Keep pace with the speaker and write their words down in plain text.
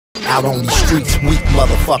Out on these streets, weak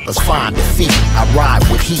motherfuckers find defeat. I ride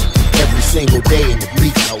with heat every single day in the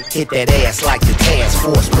beat. Hit that ass like the task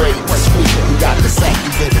force, brave and sweet. You got the sack,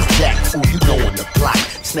 you get his jack, fool, you know in the plot.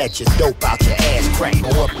 Snatch your dope out your ass crack,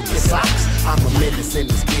 go up in your socks. I'm a menace in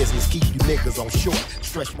this business, keep you niggas on short.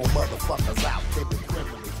 Stretch more motherfuckers out than the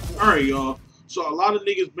criminals. Alright, y'all. So a lot of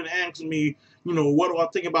niggas been asking me, you know, what do I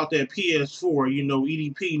think about that PS4? You know,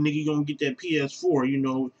 EDP, nigga, you gonna get that PS4, you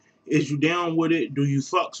know. Is you down with it? Do you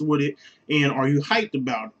fucks with it? And are you hyped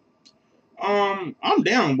about it? I'm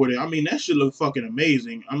down with it. I mean, that shit look fucking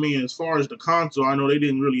amazing. I mean, as far as the console, I know they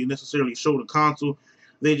didn't really necessarily show the console.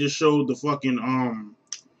 They just showed the fucking,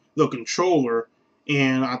 the controller.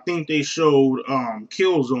 And I think they showed,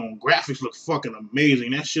 Killzone. Graphics look fucking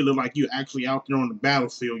amazing. That shit look like you actually out there on the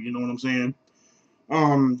battlefield, you know what I'm saying?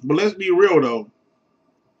 But let's be real, though.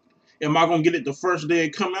 Am I gonna get it the first day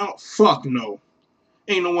it come out? Fuck no.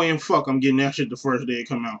 Ain't no way in fuck I'm getting that shit the first day it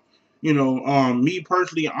come out. You know, me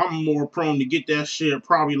personally, I'm more prone to get that shit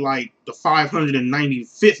probably like the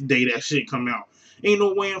 595th day that shit come out. Ain't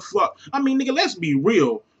no way in fuck. I mean, nigga, let's be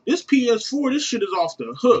real. This PS4, this shit is off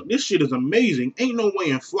the hook. This shit is amazing. Ain't no way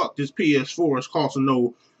in fuck this PS4 is costing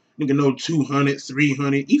no, nigga, no $200,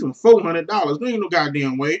 $300, even $400. There ain't no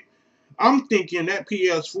goddamn way. I'm thinking that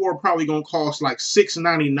PS4 probably gonna cost like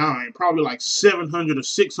 $699, probably like $700 or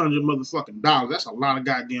 $600 motherfucking dollars. That's a lot of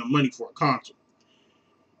goddamn money for a console.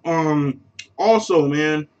 Also,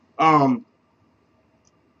 man, I'm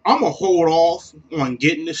gonna hold off on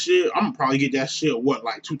getting this shit. I'm gonna probably get that shit, what,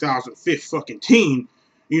 like 2015,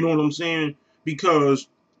 you know what I'm saying? Because,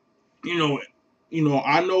 you know,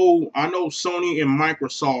 I know Sony and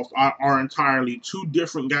Microsoft are entirely two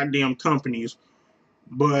different goddamn companies,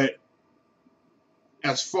 but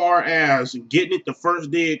as far as getting it the first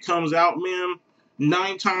day it comes out, man,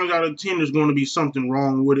 9 times out of 10 there's going to be something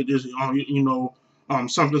wrong with it. There's, you know,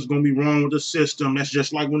 something's going to be wrong with the system. That's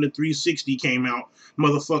just like when the 360 came out.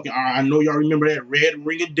 Motherfucking, I know y'all remember that red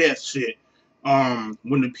ring of death shit. When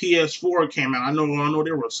the PS4 came out, I know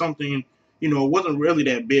there was something, you know, it wasn't really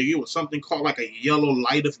that big. It was something called like a yellow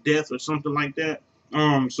light of death or something like that.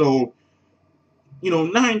 So, you know,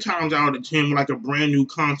 9 times out of 10 when like a brand new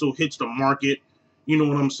console hits the market, you know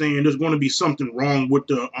what I'm saying, there's going to be something wrong with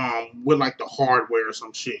the with like the hardware or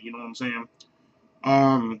some shit, you know what I'm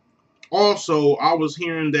saying? Also, I was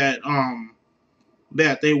hearing that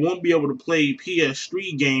that they won't be able to play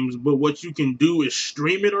PS3 games, but what you can do is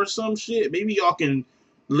stream it or some shit. Maybe y'all can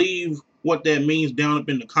leave what that means down up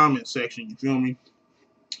in the comment section, you feel me?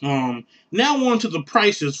 Now on to the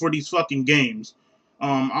prices for these fucking games.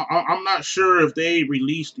 I'm not sure if they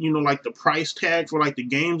released, you know, like the price tag for like the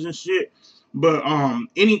games and shit. But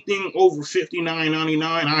anything over $59.99,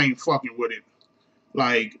 I ain't fucking with it.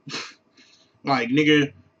 Like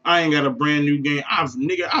nigga, I ain't got a brand new game. I've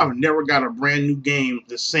never got a brand new game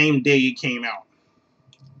the same day it came out.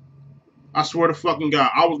 I swear to fucking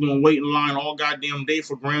God, I was gonna wait in line all goddamn day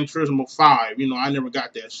for Gran Turismo 5. You know, I never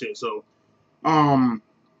got that shit. So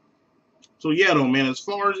yeah, though, man.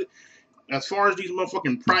 As far as these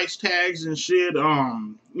motherfucking price tags and shit,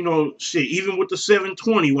 you know, shit, even with the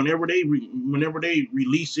 720, whenever they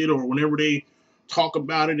release it or whenever they talk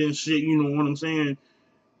about it and shit, you know what I'm saying?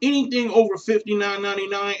 Anything over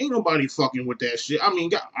 $59.99, ain't nobody fucking with that shit. I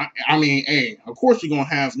mean, hey, of course you're gonna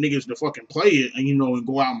have niggas to fucking play it and, you know, and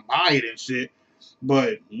go out and buy it and shit.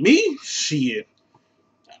 But me, shit.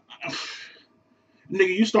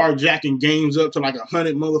 Nigga, you start jacking games up to like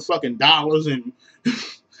 $100 motherfucking dollars and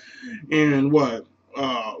and what,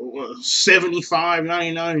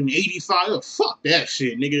 $75.99 and $85. Oh, fuck that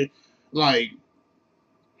shit, nigga. Like,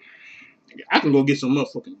 I can go get some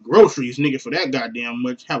motherfucking groceries, nigga, for that goddamn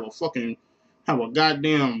much. Have a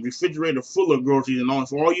goddamn refrigerator full of groceries and all.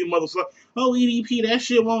 For all you motherfuckers, oh, EDP, that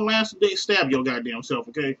shit won't last a day. Stab your goddamn self,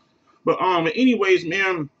 okay? But anyways,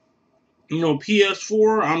 man, you know,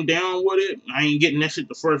 PS4, I'm down with it. I ain't getting that shit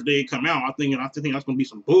the first day it come out. I think that's gonna be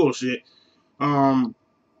some bullshit.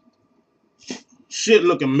 Shit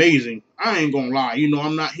look amazing. I ain't gonna lie. You know,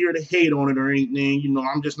 I'm not here to hate on it or anything. You know,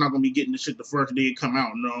 I'm just not gonna be getting the shit the first day it come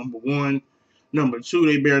out. Number one. Number two,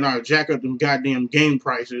 they better not jack up them goddamn game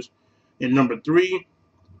prices. And number three,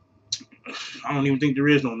 I don't even think there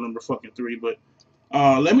is no number fucking 3. But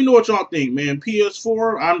let me know what y'all think, man.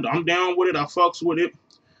 PS4, I'm down with it. I fucks with it.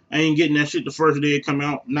 I ain't getting that shit the first day it come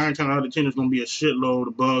out. 9 times out of 10, there's gonna be a shitload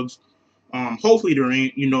of bugs. Hopefully there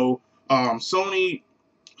ain't. You know, Sony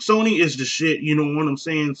is the shit, you know what I'm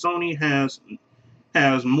saying? Sony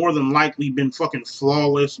has more than likely been fucking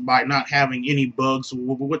flawless by not having any bugs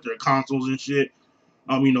with their consoles and shit.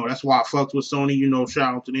 You know, that's why I fucked with Sony, you know,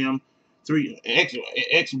 shout out to them.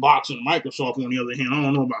 Xbox and Microsoft on the other hand. I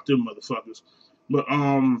don't know about them motherfuckers. But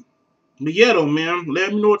yeah though, man.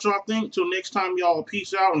 Let me know what y'all think. Till next time, y'all.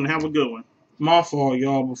 Peace out and have a good one. My fault,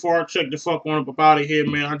 y'all. Before I check the fuck on up out of here,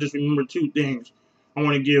 man, I just remembered two things. I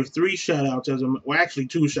want to give 3 shout-outs actually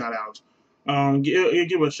 2 shout-outs.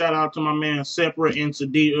 Give a shout-out to my man Sepra and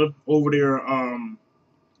Sadia over there.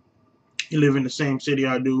 He live in the same city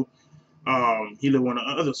I do. He live on the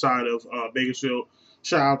other side of Bakersfield.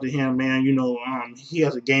 Shout out to him, man. You know, he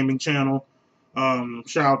has a gaming channel.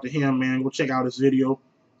 Shout out to him, man. Go check out his video.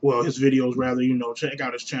 Well, his videos, rather, you know, check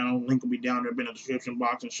out his channel. Link will be down there in the description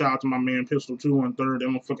box. And shout out to my man Pistol 213. That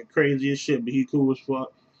motherfucking crazy as shit, but he cool as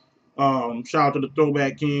fuck. Shout out to the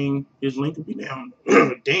Throwback King. His link will be down.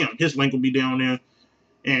 Damn, his link will be down there.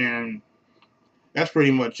 And that's pretty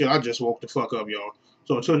much it. I just woke the fuck up, y'all.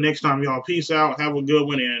 So until next time, y'all, peace out. Have a good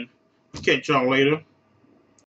one, and catch y'all later.